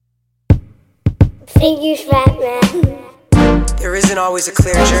Figures rap man. There isn't always a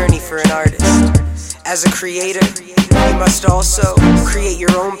clear journey for an artist. As a creator, you must also create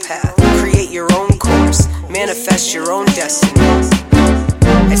your own path, create your own course, manifest your own destiny.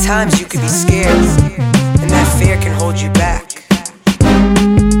 At times you could be scared, and that fear can hold you back.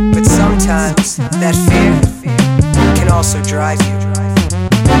 But sometimes that fear can also drive you.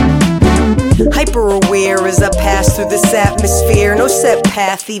 Hyper-aware as I pass through this atmosphere. No set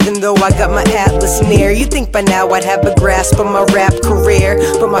path, even though I got my atlas near. You think by now I'd have a grasp on my rap career,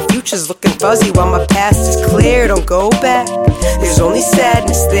 but my future's looking fuzzy while my past is clear. Don't go back, there's only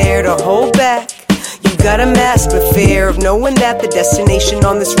sadness there to hold back. You gotta mask the fear of knowing that the destination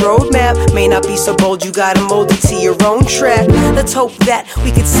on this roadmap may not be so bold. You gotta mold it to your own track. Let's hope that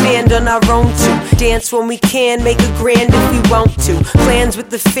we could stand on our own too. Dance when we can, make a grand if we want to. Plans with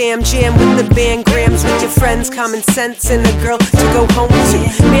the fam, jam with the band, grams with your friends, common sense and a girl to go home to.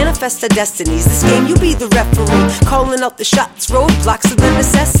 Manifest our destinies, this game you be the referee. Calling out the shots, roadblocks are the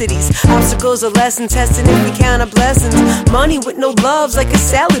necessities. Obstacles are lessons, testing if we count our blessings. Money with no love's like a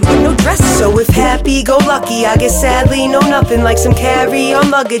salad with no dressing. So if happy go lucky, I guess sadly know nothing. Like some carry-on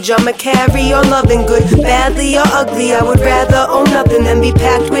luggage, I'ma carry on loving. Good, badly or ugly, I would rather own nothing than be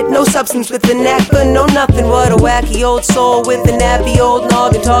packed with no substance, with a knack but no nothing. What a wacky old soul with a nappy old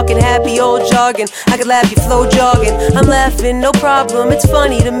noggin, talking happy old jargon. I could laugh you flow jogging, I'm laughing, no problem. It's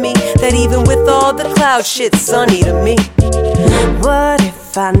funny to me that even with all the cloud shit's sunny to me. What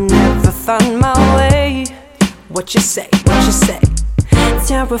if I never find my way? What you say, what you say?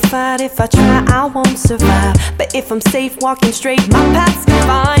 Terrified if I try I won't survive, but if I'm safe walking straight my path's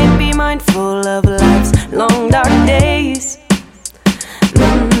confined. Be mindful of life's long dark days.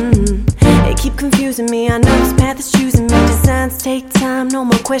 They keep confusing me, I know this path is choosing me. Designs take time, no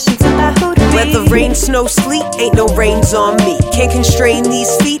more questions about who to be. Whether rain, snow, sleet, ain't no reins on me. Can't constrain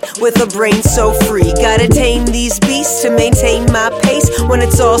these feet with a brain so free. Gotta tame these beasts to maintain my pace. When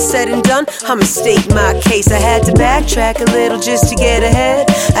it's all said and done, I'ma state my case. I had to backtrack a little just to get ahead.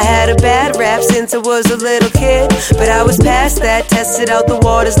 I had a bad rap since I was a little kid, but I was past that, tested out the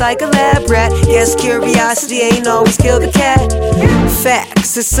waters like a lab rat. Yes, curiosity ain't always killed the cat.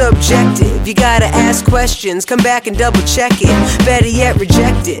 Facts are subjective, you gotta ask questions, come back and double check it. Better yet,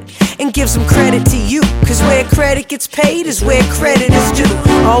 reject it and give some credit to you, cause where credit gets paid is where credit is due.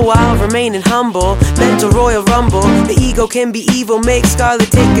 All while remaining humble, mental royal rumble. The ego can be evil, make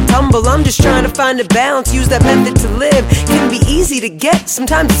Scarlet take a tumble. I'm just trying to find a balance, use that method to live. Can be easy to get,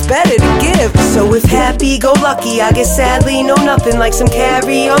 sometimes it's better to give. So if happy go lucky, I guess sadly know nothing. Like some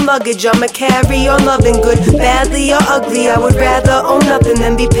carry-on luggage, I'ma carry on loving. Good, badly or ugly, I would rather own nothing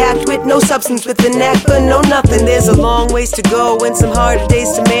than be packed with no substance, with a knack but no nothing. There's a long ways to go and some harder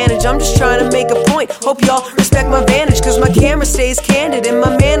days to manage. I'm just trying to make a point, hope y'all respect my vantage, cause my camera stays candid and my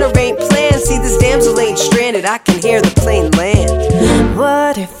manner ain't planned. See, this damsel ain't stranded, I can hear the plane land.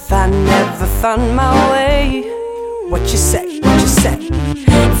 What if I never find my way? What you say, what you say?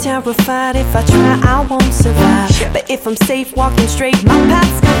 Terrified if I try I won't survive, but if I'm safe walking straight my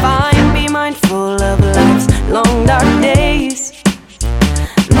path's confined. Be mindful of life's long dark days.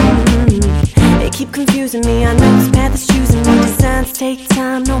 They keep confusing me, I know this path is choosing me. Designs take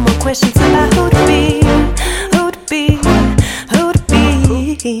time, no more questions about who to be, who to be, who to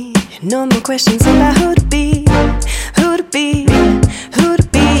be. No more questions about who to be, who to be, who to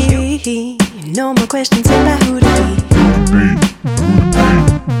be. No more questions about who to be.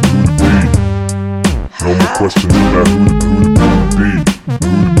 No more questions about who to be. No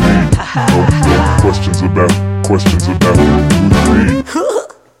more questions about who to be.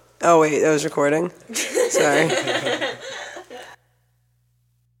 Oh wait, that was recording. Sorry.